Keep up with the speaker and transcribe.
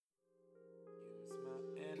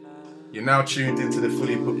You're now tuned into the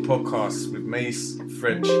Fully Booked podcast with Mace,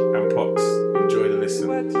 French, and Pox. Enjoy the listen.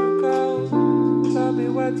 Where to go? Tell me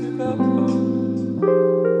where to go.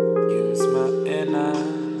 You is my inner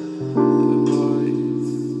voice.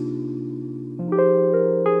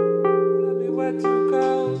 Tell me where to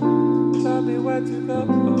go. Tell me where to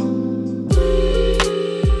go.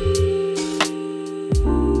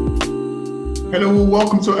 Hello,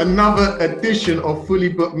 welcome to another edition of Fully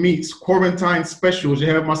Booked Meets Quarantine Specials. You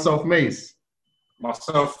have myself, Mace.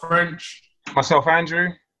 Myself, French. Myself,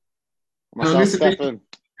 Andrew. Myself, Stefan.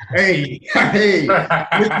 Hey,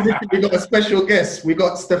 listen, we got a special guest. We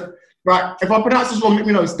got right, if I pronounce this wrong, let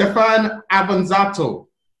me know. Stefan Avanzato.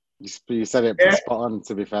 You said it spot on,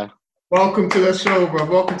 to be fair. Welcome to the show, bro.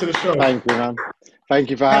 Welcome to the show. Thank you, man. Thank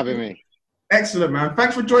you for having me. Excellent, man.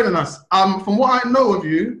 Thanks for joining us. From what I know of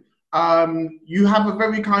you, you have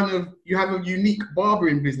a unique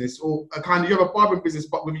barbering business, or you have a barbering business,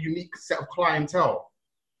 but with a unique set of clientele.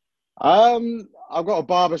 I've got a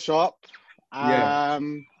barber shop,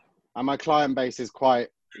 and my client base is quite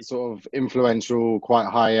sort of influential, quite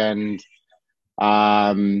high end.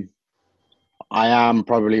 I am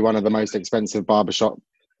probably one of the most expensive barbershops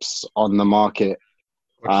on the market,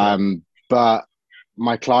 but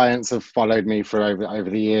my clients have followed me for over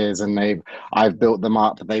the years, and I've built them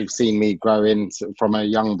up. They've seen me grow from a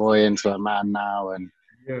young boy into a man now, and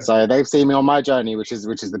so they've seen me on my journey, which is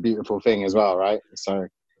the beautiful thing as well, right? So,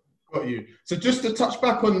 got you. So just to touch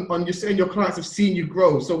back on you saying your clients have seen you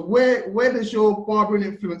grow. So where does your barbering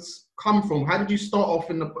influence come from? How did you start off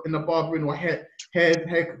in the barbering or hair trade?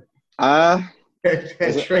 How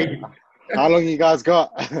long you guys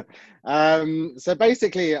got? So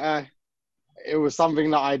basically, it was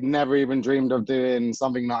something that I'd never even dreamed of doing,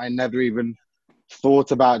 something that I never even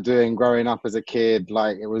thought about doing growing up as a kid.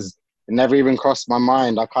 Like it never even crossed my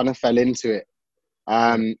mind. I kind of fell into it.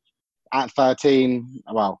 At 13,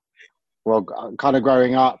 well, kind of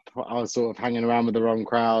growing up, I was sort of hanging around with the wrong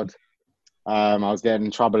crowd. I was getting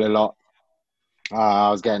in trouble a lot.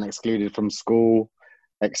 I was getting excluded from school,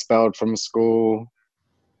 expelled from school.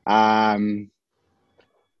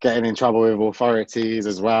 Getting in trouble with authorities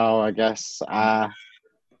as well, I guess.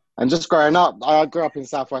 And just growing up, I grew up in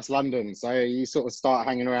Southwest London, so you sort of start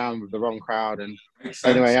hanging around with the wrong crowd. And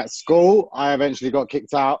anyway, at school, I eventually got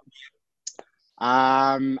kicked out.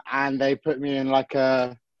 And they put me in like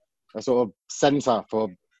a sort of centre for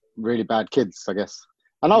really bad kids, I guess.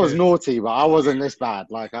 And I was naughty, but I wasn't this bad.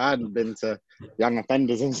 Like I hadn't been to Young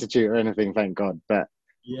Offenders Institute or anything, thank God. But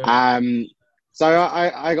so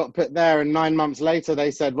I got put there, and 9 months later, they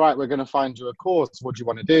said, right, we're going to find you a course. What do you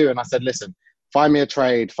want to do? And I said, listen, find me a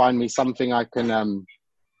trade, find me something I can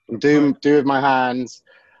do with my hands,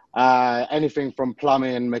 anything from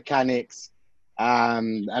plumbing, mechanics. I'll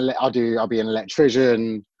be an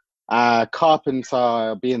electrician, carpenter,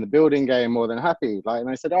 I'll be in the building game, more than happy. And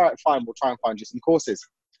I said, all right, fine, we'll try and find you some courses.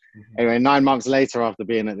 Anyway, 9 months later, after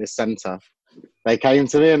being at this centre, they came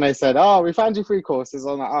to me and they said, oh, we found you 3 courses.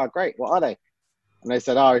 I'm like, oh, great, what are they? And they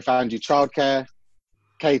said, oh, we found you childcare,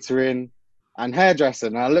 catering, and hairdressing.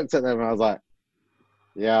 And I looked at them and I was like,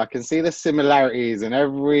 yeah, I can see the similarities in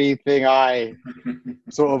everything I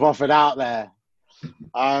sort of offered out there.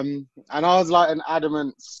 And I was like an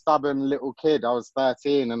adamant, stubborn little kid. I was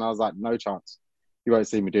 13 and I was like, no chance. You won't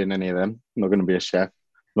see me doing any of them. I'm not going to be a chef.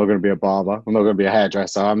 I'm not going to be a barber. I'm not going to be a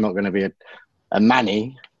hairdresser. I'm not going to be a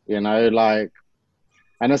manny, and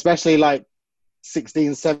especially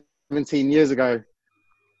 16, 17 years ago,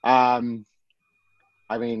 I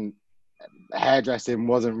mean, hairdressing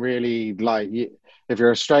wasn't really if you're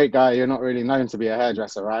a straight guy, you're not really known to be a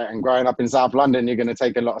hairdresser, right? And growing up in South London, you're going to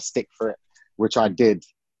take a lot of stick for it, which I did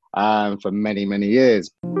for many, many years.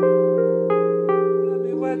 Tell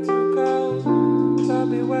me where to go. Tell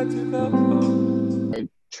me where to go.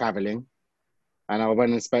 Traveling, and I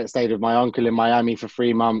went and stayed with my uncle in Miami for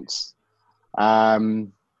 3 months.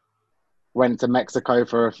 Went to Mexico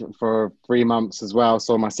for 3 months as well.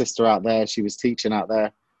 Saw my sister out there. She was teaching out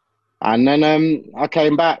there. And then I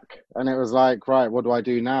came back and it was like, right, what do I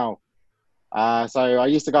do now? So I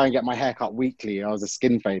used to go and get my hair cut weekly. I was a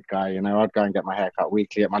skin fade guy, I'd go and get my hair cut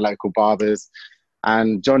weekly at my local barbers.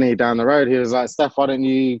 And Johnny down the road, he was like, Steph, why don't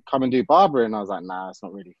you come and do barbering? I was like, nah, it's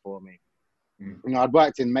not really for me. I'd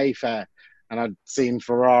worked in Mayfair and I'd seen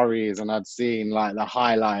Ferraris and I'd seen the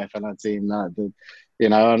high life and I'd seen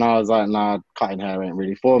and I was like, nah, cutting hair ain't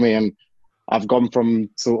really for me. And I've gone from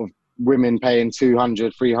sort of women paying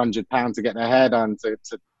 £200, £300 to get their hair done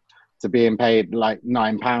to being paid like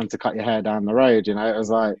 £9 to cut your hair down the road. It was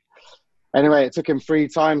like, anyway, it took him 3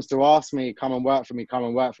 times to ask me, come and work for me, come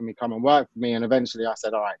and work for me, come and work for me. And eventually I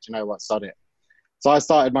said, all right, do you know what, sod it. So I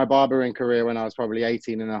started my barbering career when I was probably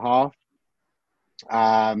 18 and a half.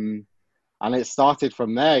 And it started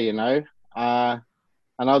from there, you know.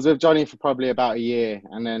 And I was with Johnny for probably about a year.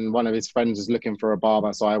 And then one of his friends was looking for a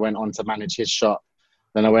barber. So I went on to manage his shop.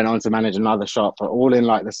 Then I went on to manage another shop, but all in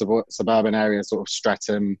like the suburban area, sort of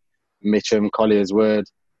Streatham, Mitcham, Collier's Wood.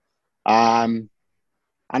 And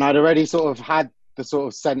I'd already sort of had the sort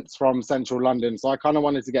of sense from central London. So I kind of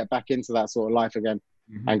wanted to get back into that sort of life again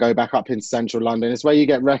and go back up into central London. It's where you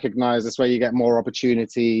get recognized. It's where you get more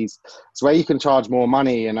opportunities. It's where you can charge more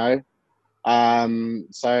money, you know?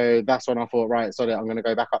 So that's when I thought, right, so I'm going to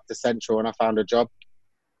go back up to central, and I found a job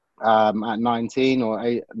at 19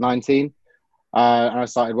 or 19. And I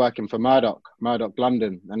started working for Murdoch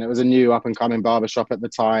London, and it was a new up and coming barbershop at the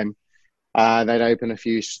time. They'd opened a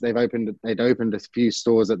few stores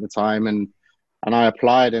at the time, and I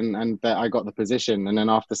applied, and I got the position. And then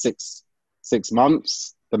after six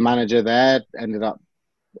months, the manager there ended up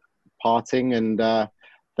parting, and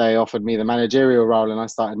they offered me the managerial role, and I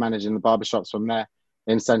started managing the barbershops from there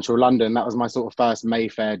in central London. That was my sort of first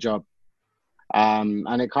Mayfair job. And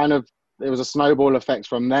it was a snowball effect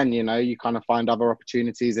from then, you know. You kind of find other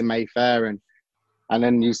opportunities in Mayfair, and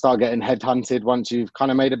then you start getting headhunted once you've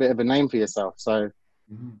kind of made a bit of a name for yourself. So,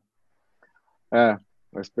 yeah,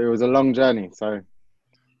 it was a long journey. So,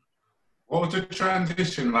 what was the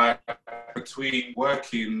transition like between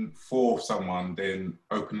working for someone then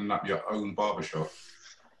opening up your own barbershop?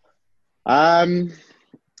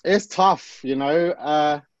 It's tough, you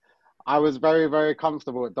know. I was very, very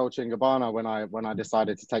comfortable at Dolce & Gabbana when I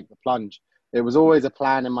decided to take the plunge. It was always a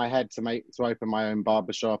plan in my head to open my own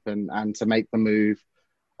barbershop and to make the move.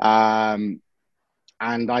 And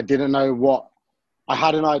I didn't know I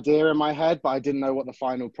had an idea in my head, but I didn't know what the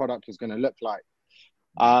final product was going to look like.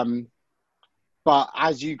 But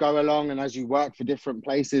as you go along and as you work for different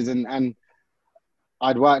places, and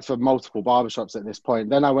I'd worked for multiple barbershops at this point.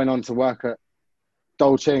 Then I went on to work at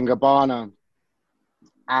Dolce & Gabbana.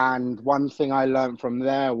 And one thing I learned from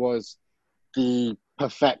there was the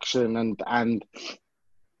perfection and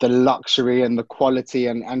the luxury and the quality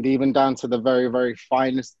and even down to the very, very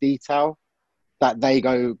finest detail that they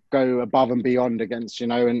go above and beyond against, you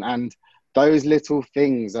know, and those little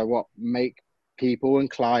things are what make people and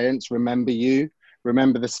clients remember you,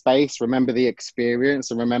 remember the space, remember the experience,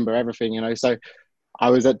 and remember everything, you know. So I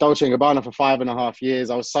was at Dolce & Gabbana for 5.5 years.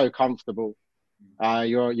 I was so comfortable.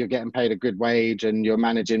 You're getting paid a good wage, and you're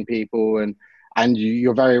managing people, and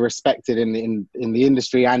you're very respected in the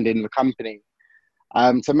industry and in the company.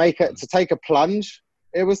 To take a plunge,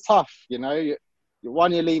 it was tough. You know, you're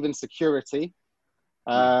leaving security.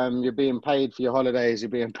 You're being paid for your holidays. You're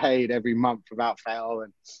being paid every month without fail,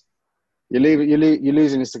 and you're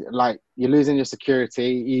losing your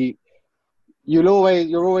security. You're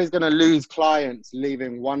always going to lose clients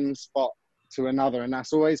leaving one spot to another, and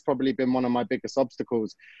that's always probably been one of my biggest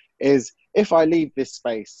obstacles, is if I leave this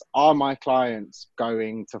space, are my clients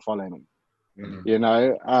going to follow me? You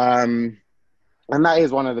know, and that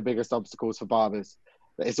is one of the biggest obstacles for barbers.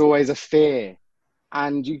 It's always a fear,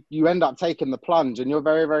 and you end up taking the plunge, and you're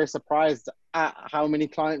very, very surprised at how many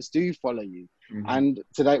clients do follow you. And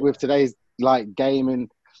with today's like game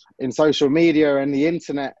in social media and the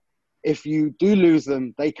internet, if you do lose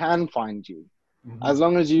them, they can find you. As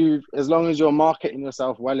long as you're marketing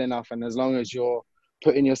yourself well enough, and as long as you're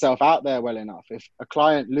putting yourself out there well enough, if a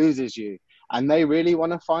client loses you and they really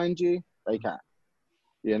want to find you, they can,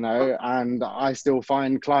 you know. And I still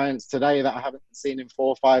find clients today that I haven't seen in 4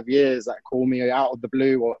 or 5 years that call me out of the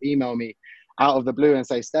blue or email me out of the blue and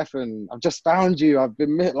say, Stefan, I've just found you. I've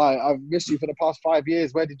missed you for the past 5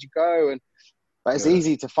 years. Where did you go? But it's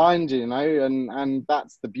easy to find, you know, and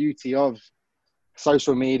that's the beauty of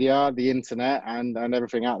social media, the internet, and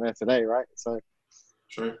everything out there today, right? So,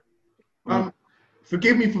 true.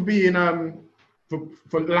 Forgive me for being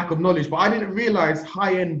for lack of knowledge, but I didn't realize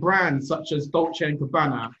high-end brands such as Dolce &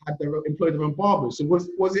 Gabbana had employed their own barbers. So was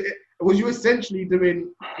you essentially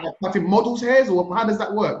doing cutting models' hairs, or how does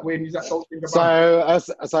that work when you're at Dolce &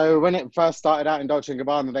 Gabbana? So when it first started out in Dolce &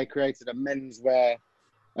 Gabbana, they created a menswear,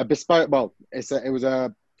 a bespoke. Well, it was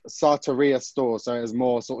a sartoria store, so it was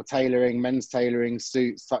more sort of tailoring, men's tailoring,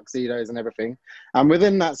 suits, tuxedos, and everything. And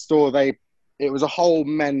within that store, it was a whole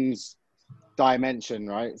men's dimension,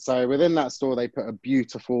 right? So within that store, they put a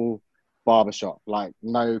beautiful barbershop, like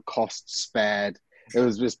no cost spared.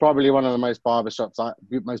 It's probably one of the most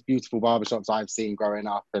beautiful barbershops I've seen growing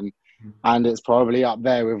up, and it's probably up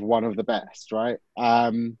there with one of the best, right?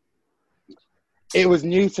 It was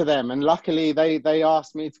new to them, and luckily they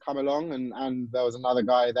asked me to come along, and there was another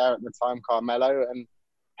guy there at the time, Carmelo, and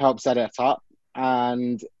help set it up.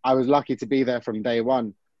 and I was lucky to be there from day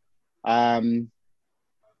one. And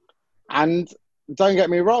don't get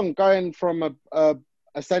me wrong, going from a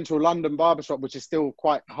central London barbershop, which is still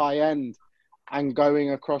quite high end, and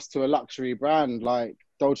going across to a luxury brand like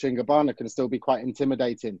Dolce & Gabbana can still be quite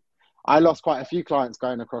intimidating. I lost quite a few clients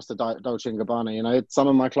going across to Dolce & Gabbana. You know, some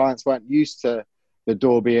of my clients weren't used to the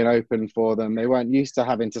door being open for them. They weren't used to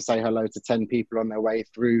having to say hello to 10 people on their way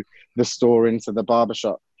through the store into the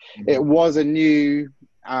barbershop. It was a new,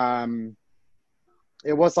 it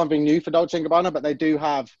was something new for Dolce & Gabbana, but they do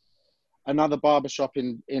have another barbershop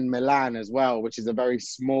in Milan as well, which is a very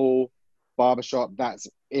small barbershop that's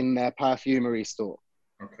in their perfumery store.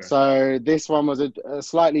 Okay. So this one was a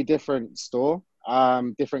slightly different store,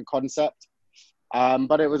 different concept,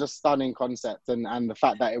 but it was a stunning concept. And the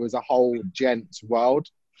fact that it was a whole gents world,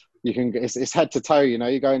 it's head to toe, you know.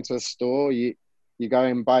 You go into a store, you go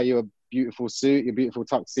and buy you a beautiful suit, your beautiful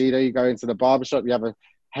tuxedo, you go into the barbershop, you have a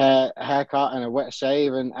haircut and a wet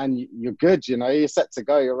shave, and you're good, you know, you're set to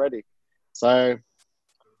go, you're ready. So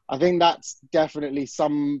I think that's definitely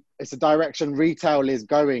it's a direction retail is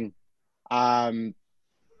going.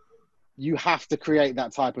 You have to create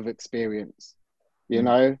that type of experience, you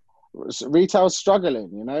know. Retail's struggling,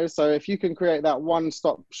 you know, so if you can create that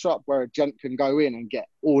one-stop shop where a gent can go in and get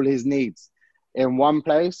all his needs in one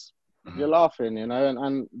place, you're laughing, you know.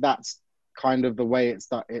 And that's kind of the way it's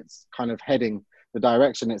kind of heading, the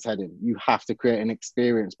direction it's heading. You have to create an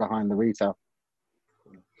experience behind the retail.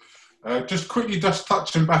 Just quickly, just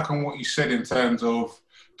touching back on what you said in terms of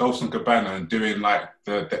Dolce & Gabbana and doing like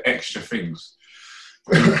the extra things.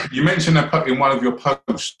 You mentioned in one of your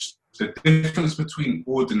posts, the difference between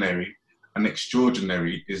ordinary and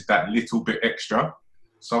extraordinary is that little bit extra.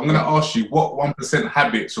 So I'm going to ask you, what 1%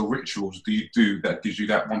 habits or rituals do you do that gives you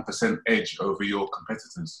that 1% edge over your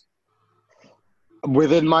competitors?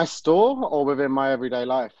 Within my store or within my everyday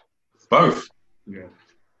life? Both. Yeah.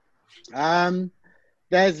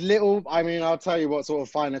 There's little, I mean, I'll tell you what sort of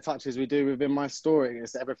finer touches we do within my store.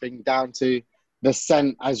 It's everything down to the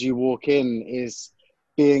scent as you walk in, is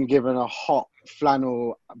being given a hot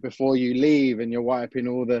flannel before you leave and you're wiping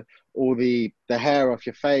all the hair off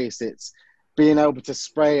your face. It's being able to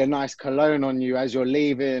spray a nice cologne on you as you're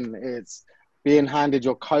leaving. It's being handed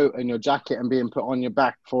your coat and your jacket and being put on your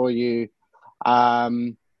back for you.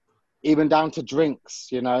 Even down to drinks,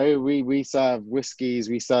 you know, we serve whiskeys,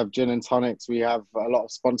 we serve gin and tonics. We have a lot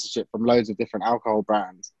of sponsorship from loads of different alcohol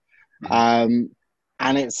brands. And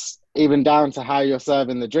it's even down to how you're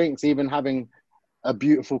serving the drinks, even having a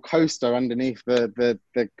beautiful coaster underneath the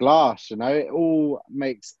glass, you know. It all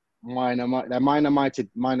makes they're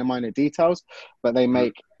minor details, but they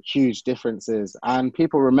make huge differences, and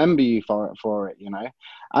people remember you for it, you know.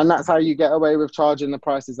 And that's how you get away with charging the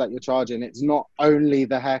prices that you're charging. It's not only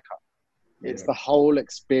the haircut, it's the whole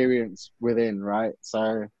experience within, right?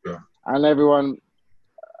 So, and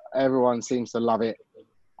everyone seems to love it.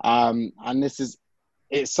 And it's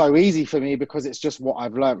so easy for me because it's just what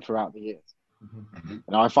I've learned throughout the years. You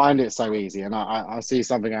know, I find it so easy, and I'll see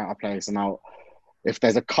something out of place, and if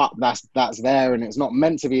there's a cut that's there and it's not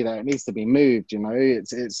meant to be there, it needs to be moved. You know,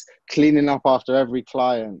 it's cleaning up after every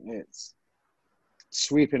client. It's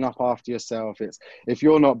sweeping up after yourself. It's, if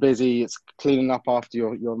you're not busy, it's cleaning up after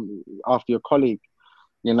your colleague.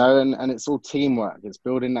 You know, and it's all teamwork. It's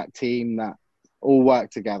building that team that all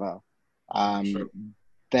work together.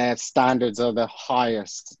 Their standards are the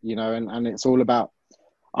highest. You know, and it's all about.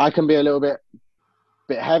 I can be a little bit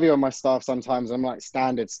heavy on my staff sometimes. I'm like,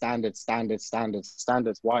 standards.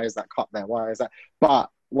 Why is that cut there? Why is that? But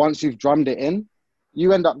once you've drummed it in,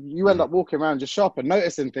 you end up walking around your shop and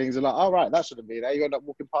noticing things. You're like, oh, right, that shouldn't be there. You end up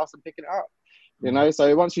walking past and picking it up. You know,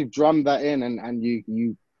 so once you've drummed that in and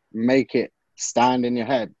you make it stand in your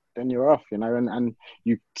head, then you're off, you know, and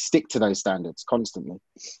you stick to those standards constantly.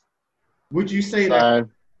 Would you say that?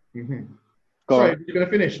 Sorry, you're going to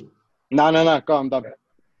finish? No, go on, I'm done.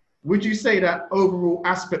 Would you say that overall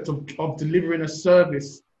aspect of delivering a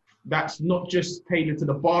service that's not just tailored to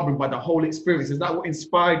the barbering, but the whole experience, is that what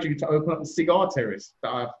inspired you to open up the Cigar Terrace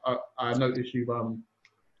that I noticed you've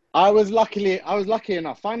I was lucky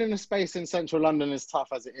enough. Finding a space in central London is tough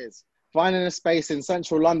as it is. Finding a space in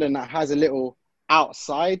central London that has a little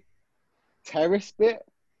outside terrace bit,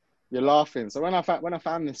 you're laughing. So when I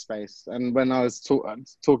found this space, and when I was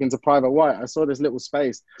talking to Private White, I saw this little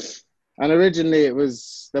space. And originally there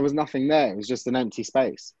was nothing there. It was just an empty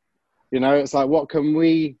space. You know, it's like, what can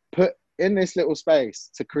we put in this little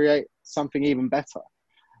space to create something even better?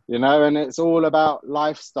 You know, and it's all about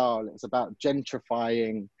lifestyle. It's about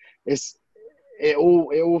gentrifying. It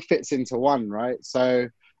all fits into one, right? So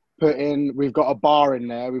we've got a bar in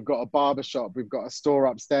there, we've got a barber shop, we've got a store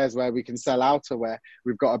upstairs where we can sell outerwear,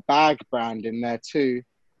 we've got a bag brand in there too.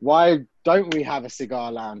 Why don't we have a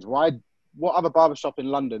cigar lounge? What other barbershop in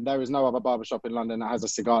London? There is no other barbershop in London that has a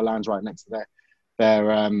cigar lounge right next to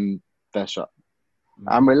their shop.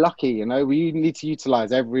 And we're lucky, you know. We need to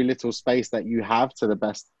utilize every little space that you have to the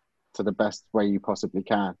best way you possibly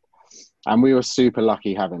can. And we were super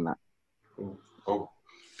lucky having that. Cool.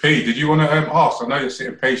 P, did you want to ask? I know you're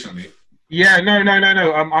sitting patiently. Yeah, no.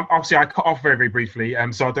 Obviously, I cut off very, very briefly,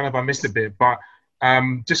 so I don't know if I missed a bit, but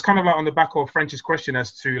just kind of like on the back of French's question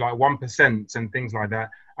as to like 1% and things like that,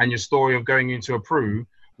 and your story of going into a Pro,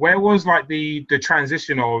 where was like the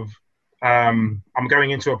transition of I'm going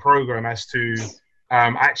into a program as to I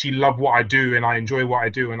actually love what I do and I enjoy what I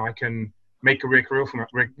do and I can make a real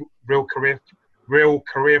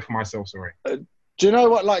career for myself. Sorry. Do you know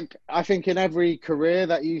what? Like, I think in every career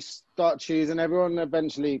that you start choosing, everyone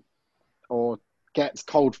eventually or gets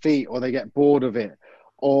cold feet, or they get bored of it,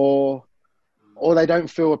 or they don't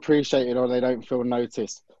feel appreciated, or they don't feel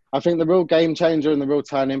noticed. I think the real game changer and the real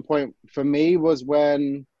turning point for me was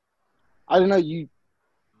when, I don't know,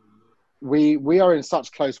 we are in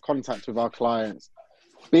such close contact with our clients.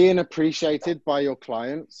 Being appreciated by your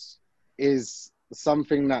clients is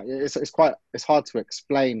something that it's hard to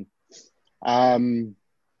explain.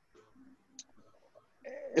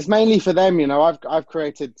 It's mainly for them, you know. I've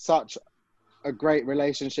created such a great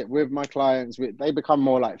relationship with my clients. They become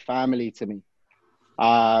more like family to me.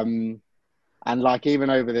 And like,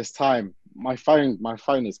 even over this time, my phone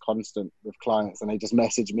is constant with clients, and they just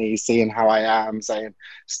message me, seeing how I am, saying,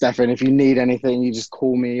 Stefan, if you need anything, you just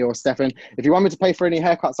call me, or Stefan, if you want me to pay for any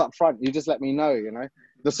haircuts up front, you just let me know, you know.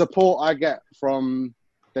 The support I get from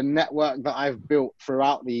the network that I've built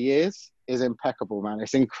throughout the years is impeccable, man.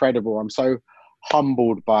 It's incredible. I'm so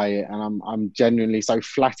humbled by it, and I'm genuinely so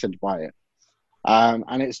flattered by it.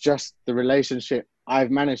 And it's just the relationship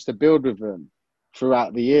I've managed to build with them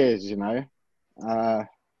throughout the years, you know.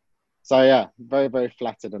 So yeah, very, very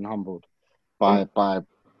flattered and humbled by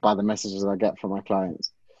the messages I get from my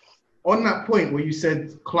clients. On that point where you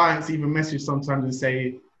said clients even message sometimes and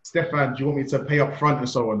say, Stefan, do you want me to pay up front and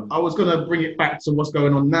so on? I was going to bring it back to what's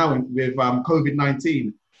going on now with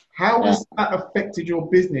COVID-19. How has that affected your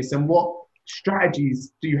business, and what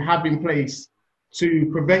strategies do you have in place to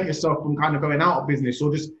prevent yourself from kind of going out of business,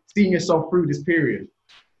 or just seeing yourself through this period?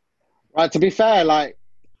 Right, to be fair, like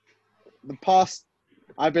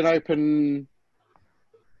I've been open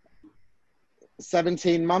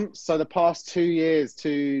 17 months. So the past 2 years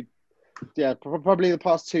probably the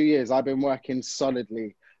past 2 years, I've been working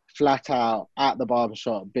solidly, flat out at the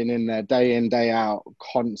barbershop, been in there day in, day out,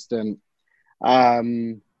 constant.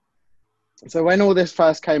 So when all this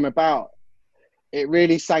first came about, it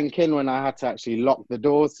really sank in when I had to actually lock the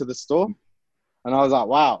doors to the store. And I was like,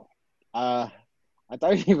 wow, I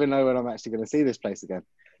don't even know when I'm actually going to see this place again.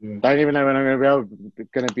 Yeah. Don't even know when I'm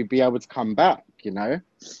going to be able to come back, you know.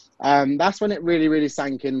 That's when it really, really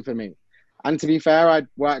sank in for me. And to be fair, I'd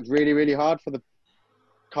worked really, really hard for the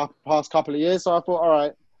past couple of years. So I thought, all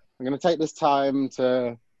right, I'm going to take this time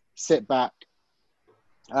to sit back,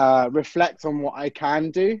 reflect on what I can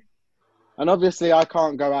do. And obviously, I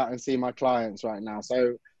can't go out and see my clients right now.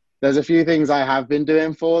 So there's a few things I have been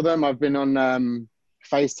doing for them. I've been on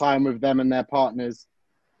FaceTime with them and their partners.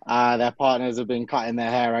 Their partners have been cutting their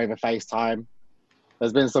hair over FaceTime.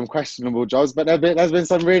 There's been some questionable jobs, but there's been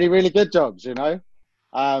some really, really good jobs, you know.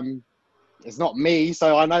 It's not me,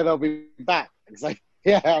 so I know they'll be back. So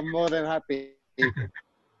yeah, I'm more than happy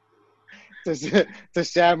to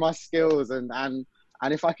share my skills, and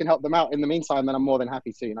if I can help them out in the meantime, then I'm more than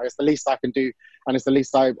happy to. You know, it's the least I can do, and it's the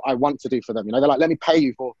least I want to do for them. You know, they're like, let me pay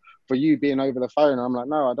you for you being over the phone. And I'm like,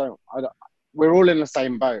 no, I don't. We're all in the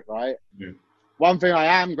same boat, right? Yeah. One thing I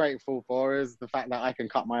am grateful for is the fact that I can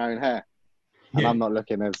cut my own hair. And I'm not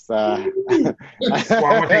looking as... Well,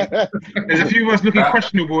 I think there's a few of us looking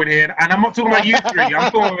questionable in here, and I'm not talking about you three,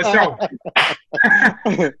 I'm talking about myself.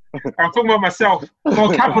 I'm talking about myself.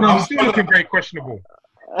 Well, Capital, I'm still looking very questionable.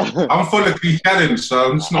 I'm full of the challenge,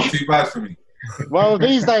 so it's not too bad for me. Well,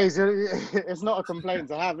 these days, it's not a complaint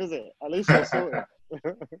to have, is it? At least you're sorted.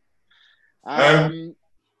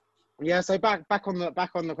 Yeah, so back on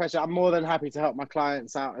the question, I'm more than happy to help my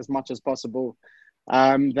clients out as much as possible.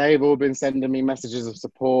 They've all been sending me messages of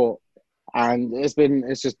support, and it's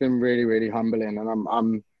just been really, really humbling,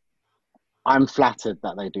 and I'm flattered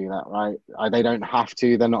that they do that, right? They don't have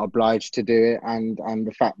to, they're not obliged to do it, and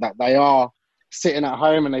the fact that they are sitting at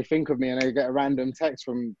home and they think of me and they get a random text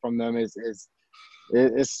from them is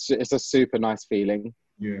a super nice feeling.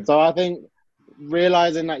 Yeah. So I think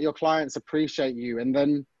realizing that your clients appreciate you, and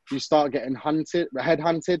then you start getting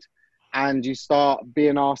headhunted, and you start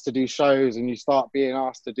being asked to do shows, and you start being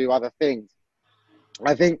asked to do other things.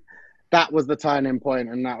 I think that was the turning point,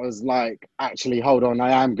 and that was like, actually, hold on,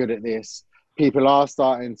 I am good at this. People are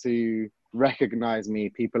starting to recognize me.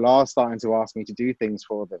 People are starting to ask me to do things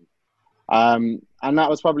for them. And that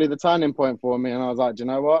was probably the turning point for me. And I was like, do you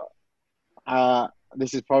know what?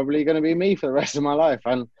 This is probably going to be me for the rest of my life.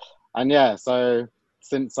 And yeah, so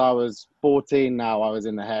since I was 14 now, I was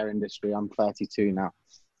in the hair industry. I'm 32 now.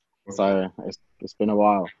 So it's been a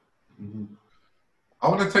while. Mm-hmm. I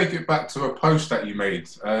want to take it back to a post that you made,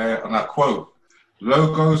 and I quote,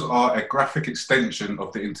 "Logos are a graphic extension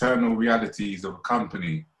of the internal realities of a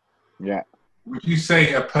company." Yeah. Would you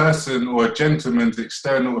say a person or a gentleman's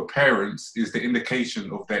external appearance is the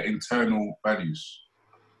indication of their internal values?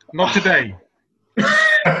 Not today.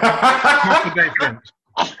 Not today, French.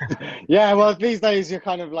 Yeah, well, these days you're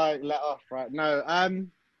kind of like let off, right? No, I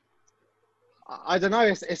don't know.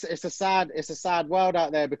 It's a sad world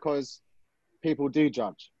out there because people do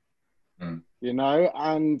judge, you know.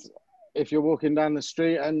 And if you're walking down the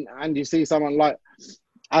street and you see someone, like,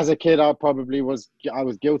 as a kid, I was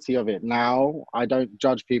guilty of it. Now I don't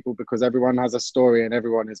judge people because everyone has a story and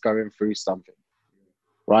everyone is going through something,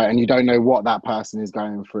 right? And you don't know what that person is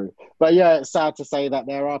going through. But yeah, it's sad to say that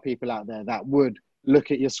there are people out there that would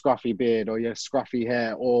look at your scruffy beard or your scruffy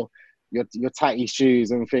hair or your tatty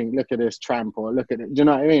shoes and think, look at this tramp, or look at it. Do you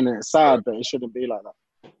know what I mean? And it's sad, but it shouldn't be like that.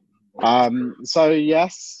 So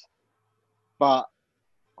yes, but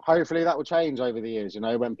hopefully that will change over the years, you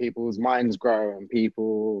know, when people's minds grow and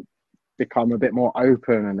people become a bit more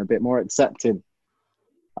open and a bit more accepting.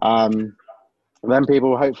 Then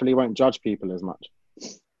people hopefully won't judge people as much.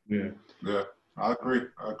 Yeah, I agree.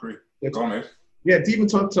 Go on, Ed. Yeah, to even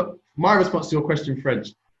talk to my response to your question,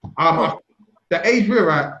 French. The age we're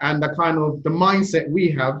at and the kind of the mindset we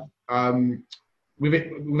have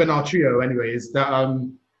within our trio anyway is that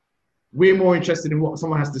we're more interested in what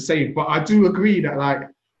someone has to say. But I do agree that, like,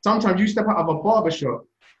 sometimes you step out of a barbershop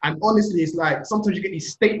and honestly, it's like sometimes you get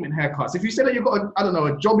these statement haircuts. If you say that you've got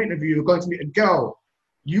a job interview, you're going to meet a girl,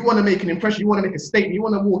 you want to make an impression, you want to make a statement, you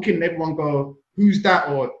want to walk in and everyone go, who's that?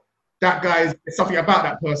 Or that guy is something about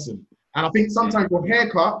that person. And I think sometimes your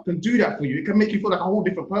haircut can do that for you. It can make you feel like a whole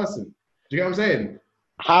different person. Do you get what I'm saying?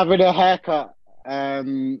 Having a haircut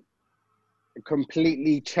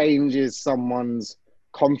completely changes someone's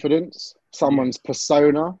confidence, someone's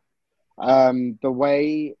persona. The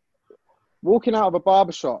way walking out of a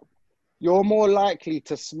barbershop, you're more likely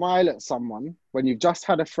to smile at someone when you've just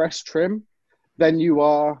had a fresh trim than you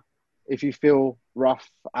are if you feel rough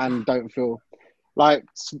and don't feel like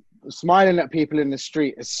smiling at people in the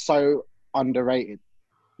street is so underrated,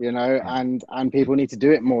 you know, and people need to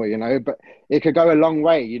do it more, you know, but it could go a long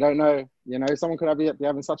way. You don't know, you know, someone could be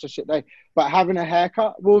having such a shit day, but having a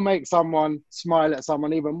haircut will make someone smile at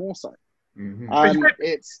someone even more so. Mm-hmm.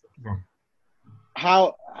 It's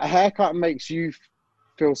how a haircut makes you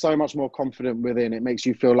feel so much more confident within. It makes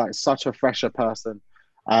you feel like such a fresher person.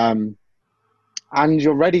 And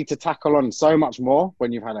you're ready to tackle on so much more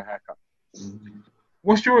when you've had a haircut.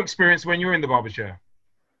 What's your experience when you're in the barber chair?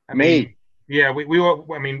 Me? Yeah, we were,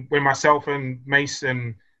 I mean, when myself and Mace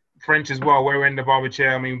and French as well, we're in the barber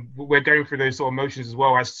chair. I mean, we're going through those sort of motions as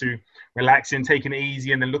well, as to relaxing, taking it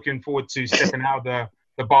easy, and then looking forward to stepping out of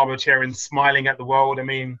the barber chair and smiling at the world. I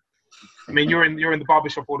mean, you're in the barber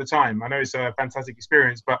shop all the time. I know it's a fantastic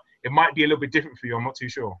experience, but it might be a little bit different for you. I'm not too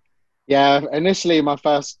sure. Yeah, initially my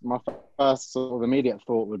first sort of immediate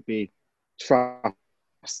thought would be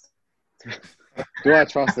trust. Do I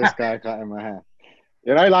trust this guy cutting my hair?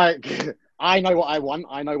 You know, like, I know what I want,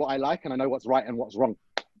 I know what I like, and I know what's right and what's wrong.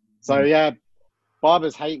 So yeah,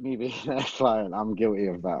 barbers hate me being their client. I'm guilty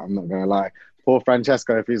of that. I'm not gonna lie. Poor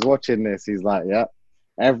Francesco, if he's watching this, he's like, yeah,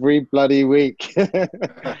 every bloody week. Yeah,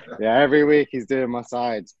 every week he's doing my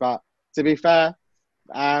sides. But to be fair,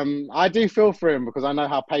 I do feel for him because I know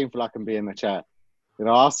how painful I can be in the chair. You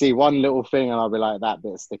know, I'll see one little thing and I'll be like, that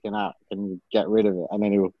bit's sticking out. Can you get rid of it? And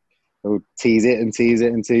then he'll tease it and tease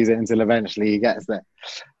it and tease it until eventually he gets there.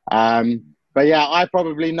 But yeah, I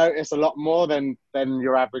probably notice a lot more than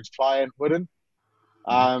your average client wouldn't,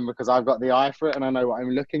 because I've got the eye for it and I know what I'm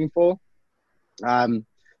looking for.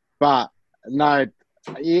 But no,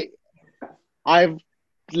 I've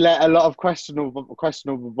let a lot of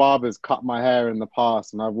questionable barbers cut my hair in the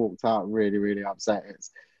past, and I've walked out really, really upset.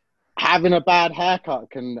 Having a bad haircut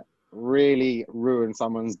can really ruin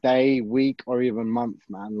someone's day, week, or even month,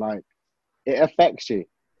 man. Like, it affects you,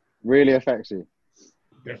 really affects you.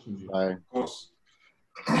 Definitely. So. Of course.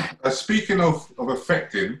 Speaking of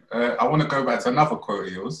affecting, I want to go back to another quote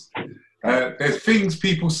of yours. There's things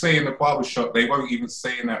people say in the barbershop they won't even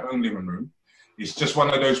say in their own living room. It's just one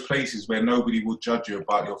of those places where nobody will judge you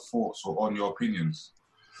about your thoughts or on your opinions.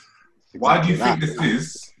 Why do you think this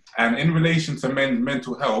is? And in relation to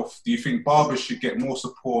mental health, do you think barbers should get more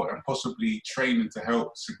support and possibly training to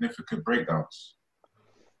help significant breakdowns?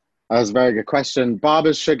 That's a very good question.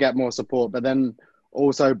 Barbers should get more support, but then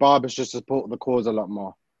also barbers should support the cause a lot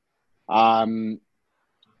more.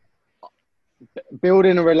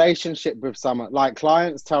 Building a relationship with someone, like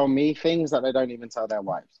clients tell me things that they don't even tell their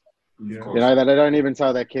wives. Yeah. You know, that they don't even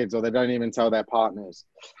tell their kids or they don't even tell their partners.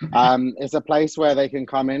 It's a place where they can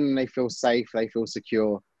come in and they feel safe, they feel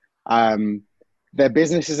secure. Their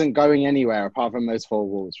business isn't going anywhere apart from those four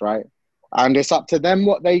walls, right? And it's up to them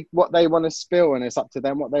what they want to spill, and it's up to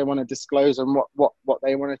them what they want to disclose and what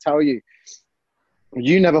they want to tell you.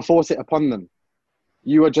 You never force it upon them.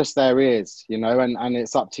 You are just their ears, you know, and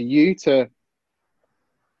it's up to you to,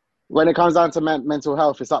 when it comes down to mental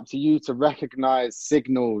health, it's up to you to recognize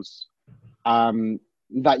signals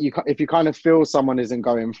that if you kind of feel someone isn't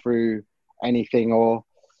going through anything, or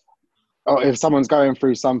if someone's going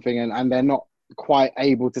through something and they're not quite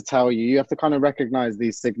able to tell you, you have to kind of recognize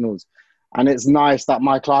these signals. And it's nice that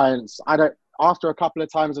my clients, after a couple of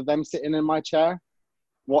times of them sitting in my chair,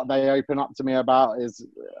 what they open up to me about is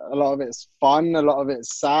a lot of it's fun, a lot of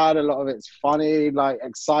it's sad, a lot of it's funny, like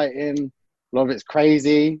exciting, a lot of it's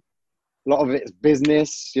crazy, a lot of it's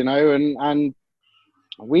business, you know, and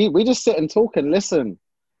we just sit and talk and listen.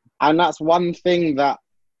 And that's one thing that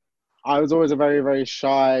I was always a very, very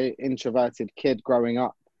shy, introverted kid growing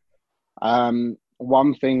up.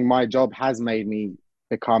 One thing my job has made me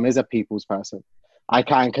become is a people's person. I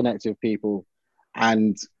can connect with people.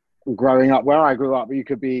 And growing up where I grew up, you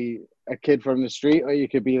could be a kid from the street or you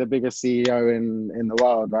could be the biggest CEO in the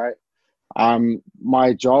world, right?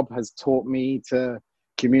 My job has taught me to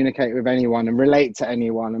communicate with anyone and relate to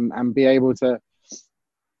anyone and be able to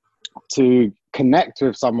connect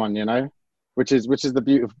with someone, you know, which is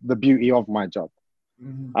the beauty of my job.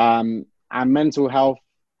 Mm-hmm. And mental health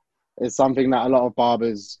is something that a lot of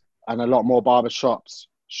barbers and a lot more barber shops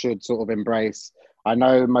should sort of embrace. I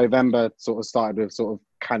know Movember sort of started with sort of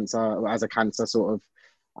cancer as a cancer sort of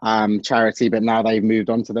charity, but now they've moved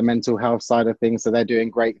on to the mental health side of things. So they're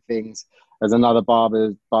doing great things. There's another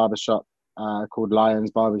barber shop called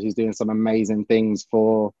Lions Barbers who's doing some amazing things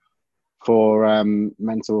for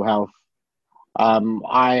mental health.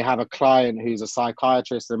 I have a client who's a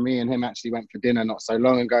psychiatrist, and me and him actually went for dinner not so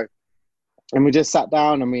long ago, and we just sat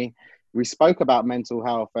down and we spoke about mental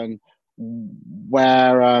health, and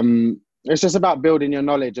where it's just about building your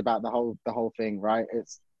knowledge about the whole thing, right?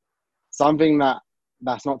 It's something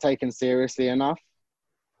that's not taken seriously enough.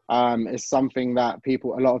 It's something that a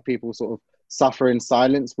lot of people sort of suffer in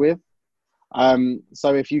silence with.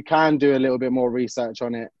 So if you can do a little bit more research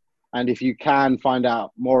on it, and if you can find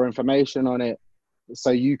out more information on it,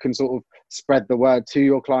 so you can sort of spread the word to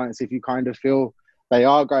your clients, if you kind of feel they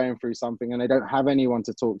are going through something and they don't have anyone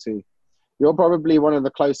to talk to, you're probably one of the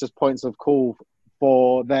closest points of call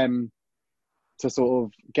for them to sort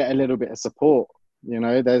of get a little bit of support. You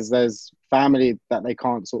know, there's family that they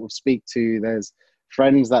can't sort of speak to. There's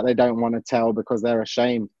friends that they don't want to tell because they're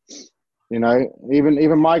ashamed. You know,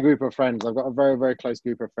 even my group of friends, I've got a very, very close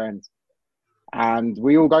group of friends, and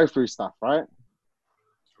we all go through stuff, right?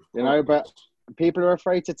 You know, but people are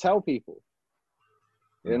afraid to tell people,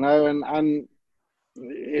 you know, and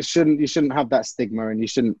you shouldn't have that stigma, and it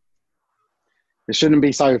shouldn't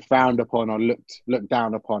be so frowned upon or looked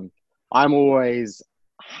down upon. I'm always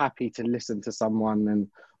happy to listen to someone and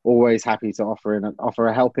always happy to offer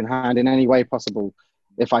a helping hand in any way possible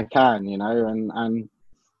if I can, you know, and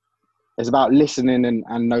it's about listening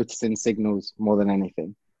and noticing signals more than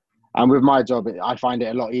anything. And with my job, I find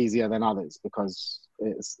it a lot easier than others because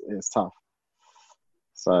it's tough.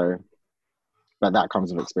 So, but that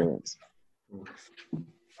comes with experience.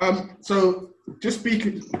 So just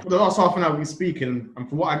speaking for the last half an hour, we're speaking, and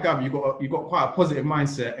from what I gather, you've got quite a positive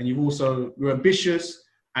mindset, and you're ambitious,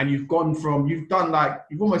 and you've almost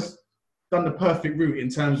done the perfect route in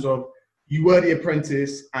terms of you were the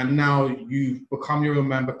apprentice, and now you've become your own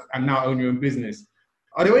man and now own your own business.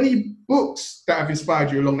 Are there any books that have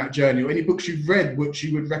inspired you along that journey, or any books you've read which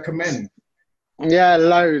you would recommend? Yeah,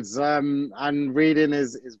 loads. And reading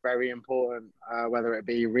is very important, whether it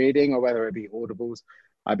be reading or whether it be audibles.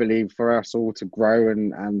 I believe for us all to grow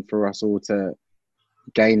and for us all to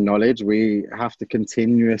gain knowledge, we have to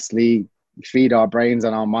continuously feed our brains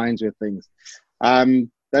and our minds with things.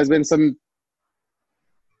 There's been some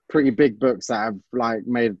pretty big books that have like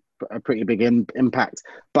made a pretty big impact,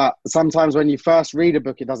 but sometimes when you first read a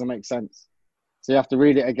book, it doesn't make sense. So you have to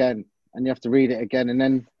read it again and you have to read it again. And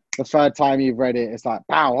then the third time you've read it, it's like,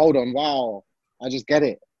 wow, hold on, wow, I just get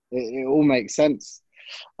it. It all makes sense.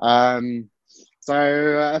 So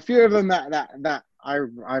a few of them that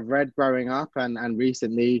I've read growing up and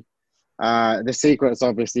recently. The Secret's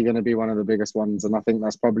obviously going to be one of the biggest ones, and I think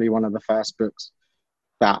that's probably one of the first books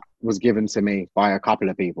that was given to me by a couple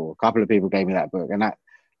of people. A couple of people gave me that book, and that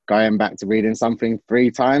going back to reading something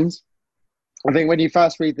 3 times. I think when you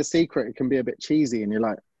first read The Secret, it can be a bit cheesy, and you're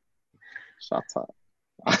like, shut up.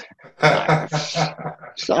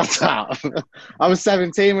 Shut up. I was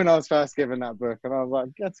 17 when I was first given that book, and I was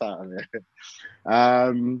like, get out of here.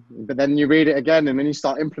 But then you read it again, and then you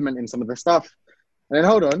start implementing some of the stuff. And then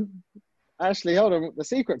hold on, The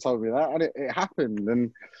Secret told me that, and it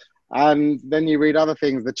happened. And then you read other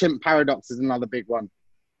things. The Chimp Paradox is another big one.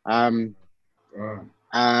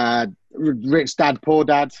 Rich Dad, Poor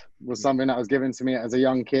Dad was something that was given to me as a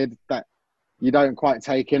young kid that you don't quite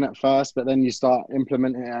take in at first, but then you start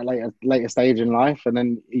implementing it at a later stage in life, and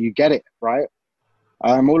then you get it, right?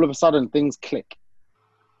 All of a sudden, things click.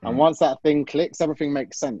 And once that thing clicks, everything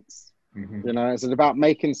makes sense. Mm-hmm. You know, it's about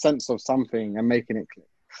making sense of something and making it click.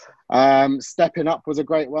 Stepping Up was a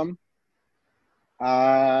great one.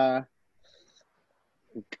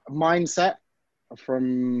 Mindset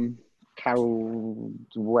from Carol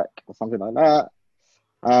Dweck or something like that.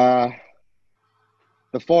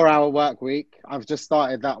 The 4-Hour Work Week. I've just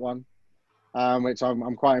started that one, which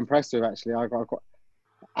I'm quite impressed with, actually.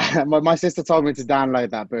 My sister told me to download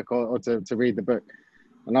that book or to read the book.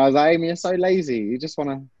 And I was like, Amy, you're so lazy. You just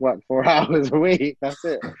want to work 4 hours a week. That's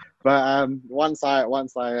it. But once I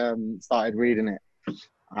started reading it,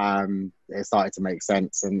 it started to make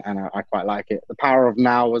sense, and I quite like it. The Power of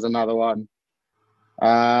Now was another one.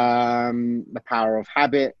 The Power of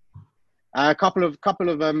Habit. A couple of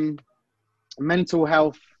mental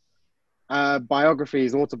health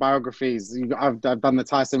biographies, autobiographies. I've done the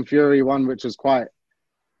Tyson Fury one, which was quite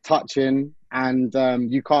touching, and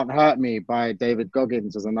You Can't Hurt Me by David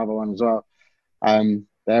Goggins was another one as well.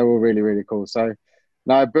 They're all really, really cool. So,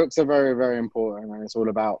 no, books are very, very important, and it's all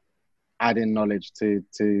about adding knowledge to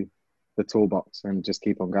the toolbox and just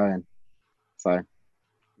keep on going. So,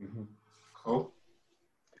 cool.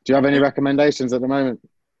 Do you have any recommendations at the moment?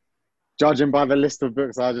 Judging by the list of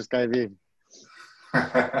books I just gave you.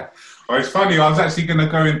 Well, it's funny. I was actually going to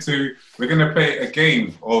go into. We're going to play a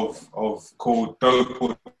game of called Dope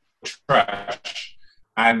or Trash,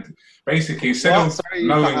 and basically instead of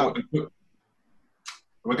knowing what the book,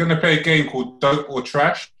 we're going to play a game called Dope or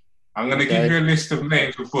Trash. I'm going to give you a list of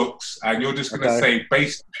names of books, and you're just going to say,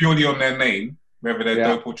 based purely on their name, whether they're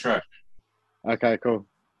dope or trash. Okay, cool.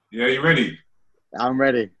 Yeah, you ready? I'm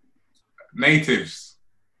ready. Natives.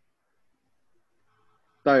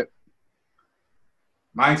 Dope.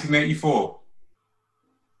 1984.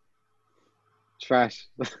 Trash.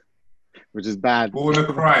 Which is bad. Born a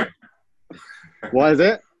Crime. What is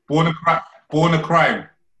it? Born a Crime.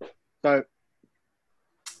 Dope.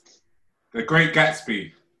 The Great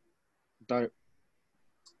Gatsby. Dope.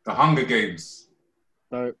 The Hunger Games.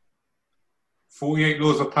 Dope. 48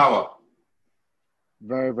 Laws of Power.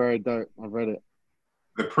 Very, very dope. I've read it.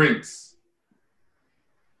 The Prince.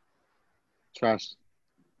 Trash.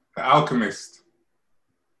 The Alchemist.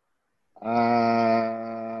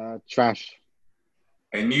 Trash.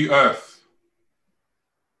 A New Earth.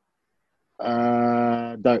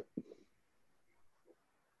 Dope.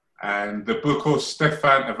 And the book of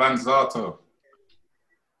Stefan Avanzato.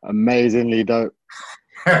 Amazingly dope.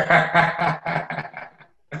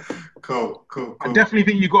 Cool. I definitely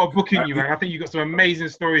think you've got a book in you, man. I think you've got some amazing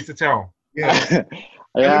stories to tell. Yeah.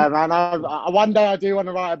 Yeah, man. One day I do want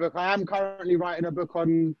to write a book. I am currently writing a book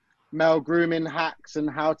on male grooming hacks and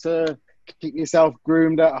how to keep yourself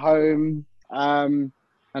groomed at home, and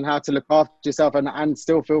how to look after yourself and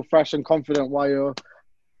still feel fresh and confident while you're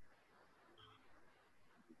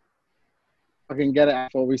fucking get it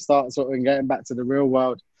before we start sort of getting back to the real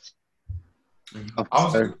world.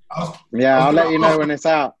 I'll let you know when it's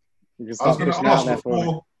out. You can start pushing out there for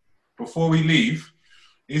me. Before we leave,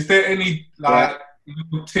 is there any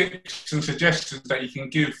little tips and suggestions that you can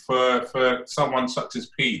give for someone such as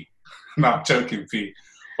P? No, I'm joking, P.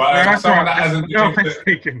 But someone that hasn't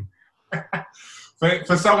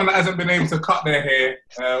for someone that hasn't been able to cut their hair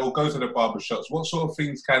or go to the barber shops, what sort of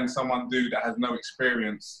things can someone do that has no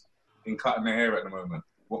experience in cutting their hair at the moment?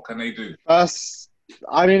 What can they do? First,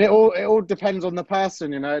 I mean, it all depends on the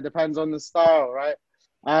person, you know. It depends on the style, right?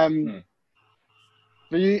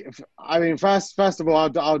 For you, I mean, first of all,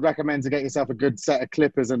 I would recommend to get yourself a good set of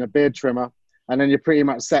clippers and a beard trimmer, and then you're pretty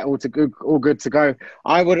much set all good to go.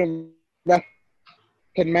 I wouldn't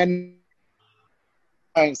recommend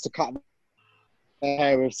clients to cut their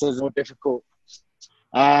hair with scissors more difficult.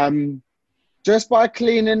 Just by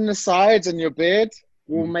cleaning the sides and your beard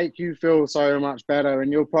will make you feel so much better,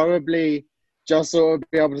 and you'll probably just sort of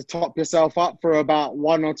be able to top yourself up for about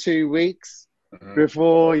 1 or 2 weeks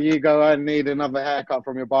before you go and need another haircut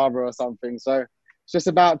from your barber or something. So it's just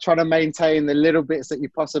about trying to maintain the little bits that you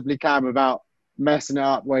possibly can without messing it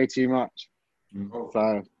up way too much.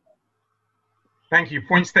 So, thank you.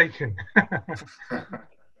 Points taken.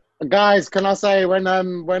 guys, can I say when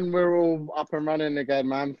we're all up and running again,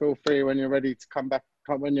 man, feel free when you're ready to come back.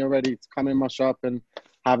 When you're ready to come in my shop and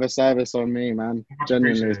have a service on me, man.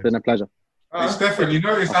 Genuinely, it's been a pleasure. Hey, Stefan, you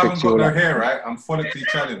notice I haven't got no hair, right? I'm follically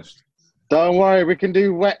challenged. Don't worry, we can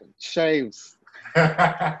do wet shaves.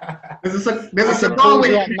 There's a cigar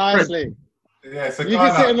waiting nicely. Yeah, cigar. You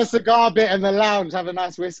can sit in the cigar bit in the lounge, have a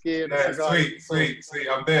nice whiskey. And yeah, cigar. Sweet.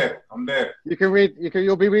 I'm there. You can read.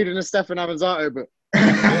 You'll be reading a Stefan Avanzato book.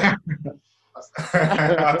 Yeah.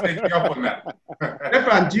 I'll take you up on that.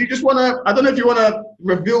 Stefan, do you just want to? I don't know if you want to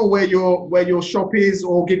reveal where your shop is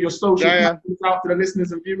or give your social out to the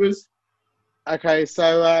listeners and viewers. Okay,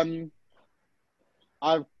 so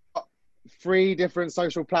I've got 3 different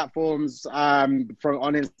social platforms. On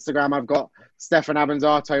Instagram, I've got Stefan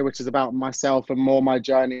Avanzato, which is about myself and more my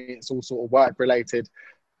journey. It's all sort of work related.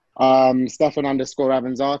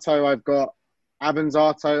 Stefan_Avanzato. I've got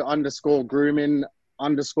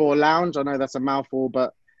Avanzato_grooming_lounge. I know that's a mouthful,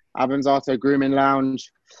 but Avanzato Grooming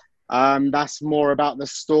Lounge. That's more about the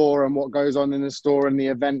store and what goes on in the store and the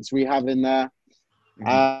events we have in there.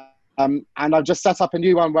 And I've just set up a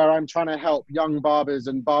new one where I'm trying to help young barbers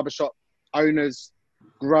and barbershop owners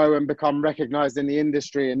grow and become recognized in the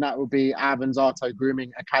industry, and that will be Avanzato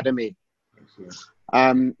Grooming Academy.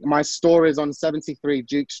 My store is on 73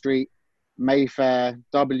 Duke Street, Mayfair,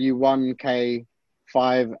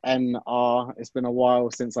 W1K5NR. It's been a while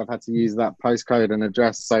since I've had to use that postcode and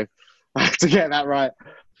address, so I have to get that right.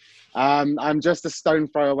 I'm just a stone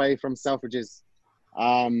throw away from Selfridges.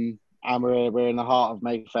 And we're in the heart of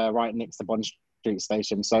Mayfair, right next to Bond Street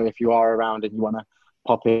Station. So if you are around and you want to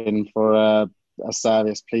pop in for a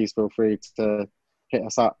service, please feel free to hit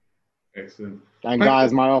us up. Excellent. And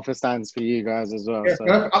guys, my offer stands for you guys as well.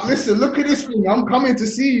 Yeah, so. Listen, look at this thing. I'm coming to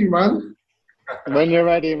see you, man. When you're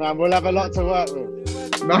ready, man. We'll have a lot to work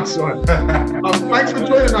with. Nice one. Thanks for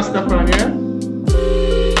joining us, Stefan, yeah?